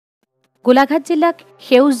গোলাঘাট জিলাক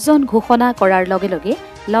সেউজজন ঘোষণা কৰাৰ লগে লগে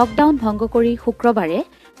লকডাউন ভংগ কৰি শুক্ৰবাৰে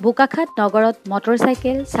বোকাখাট নগৰত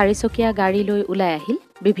মটৰচাইকেল চাৰিচকীয়া গাড়ী লৈ ওলাই আহিল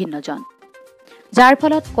বিভিন্নজন যাৰ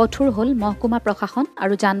ফলত কঠোৰ হ'ল মহকুমা প্ৰশাসন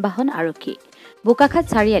আৰু যান-বাহন আৰক্ষী বোকাখাট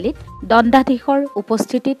চাৰিআলিত দণ্ডাধীশৰ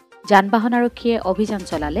উপস্থিতিত যান-বাহন আৰক্ষীয়ে অভিযান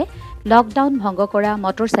চলালে লকডাউন ভংগ কৰা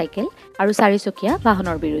মটৰচাইকেল আৰু চাৰিচকীয়া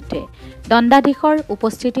বাহনৰ বিৰুদ্ধে দণ্ডাধীশৰ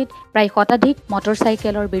উপস্থিতিত প্ৰায় শতাধিক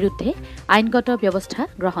মটৰচাইকেলৰ বিৰুদ্ধে আইনগত ব্যৱস্থা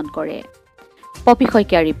গ্ৰহণ কৰে পপি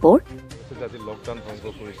শইকীয়া ৰিপৰ্ট আজি লকডাউন ভংগ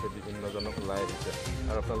কৰিছে বিভিন্নজনক ওলাই আহিছে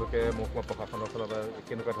আৰু আপোনালোকে মহকুমা প্ৰশাসনৰ ফালৰ পৰা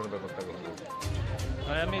কেনেকুৱা ধৰণৰ ব্যৱস্থা গ্ৰহণ কৰিছে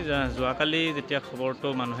আমি যোৱাকালি যেতিয়া খবৰটো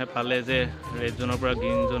মানুহে পালে যে ৰেড জোনৰ পৰা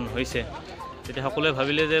গ্ৰীণ জোন হৈছে তেতিয়া সকলোৱে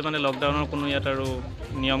ভাবিলে যে মানে লকডাউনৰ কোনো ইয়াত আৰু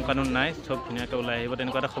নিয়ম কানুন নাই সব ধুনীয়াকৈ ওলাই আহিব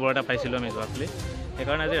তেনেকুৱা এটা খবৰ এটা পাইছিলোঁ আমি যোৱাকালি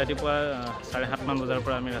সেইকাৰণে আজি ৰাতিপুৱা 7:30 বজাৰ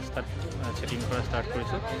পৰা আমি ৰাস্তাত চেকিং কৰা ষ্টাৰ্ট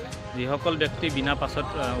কৰিছোঁ যিসকল ব্যক্তি বিনা পাছত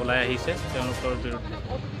ওলাই আহিছে তেওঁলোকৰ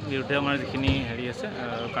বিৰুদ্ধে আমাৰ যিখিনি হেৰি আছে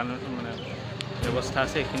কানুন মানে ব্যৱস্থা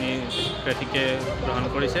আছে সেইখিনি ট্ৰেফিকে গ্ৰহণ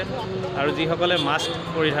কৰিছে আৰু যিসকলে মাস্ক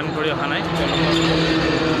পৰিধান কৰি অহা নাই তেওঁলোকক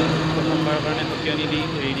প্ৰথমবাৰৰ কাৰণে সকিয়নি দি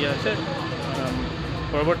এৰি দিয়া হৈছে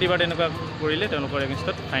পৰৱৰ্তীবাৰ তেনেকুৱা কৰিলে তেওঁলোকৰ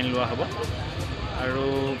এগেইনষ্টত ফাইন লোৱা হ'ব আৰু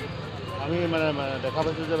আমি মানে দেখা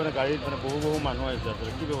পাইছোঁ যে মানে গাড়ীত মানে বহু মানুহ আহিছে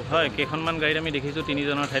কি ব্যৱস্থা হয় কেইখনমান গাড়ীত আমি দেখিছোঁ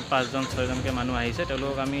 3জনৰ ঠাইত 5জন 6জনকৈ মানুহ আহিছে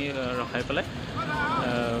তেওঁলোকক আমি ৰখাই পেলাই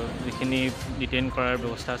যিখিনি ডিটেইন কৰাৰ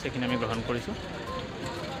ব্যৱস্থা আছে সেইখিনি আমি গ্ৰহণ কৰিছোঁ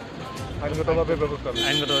আইনগতভাৱে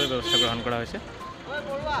ব্যৱস্থা গ্ৰহণ কৰা হৈছে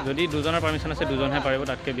যদি 2জনৰ পাৰ্মিশ্যন আছে 2জনহে পাৰিব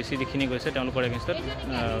তাতকৈ বেছি যিখিনি গৈছে তেওঁলোকৰ এগেইনষ্টত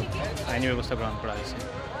আইনী ব্যৱস্থা গ্ৰহণ কৰা হৈছে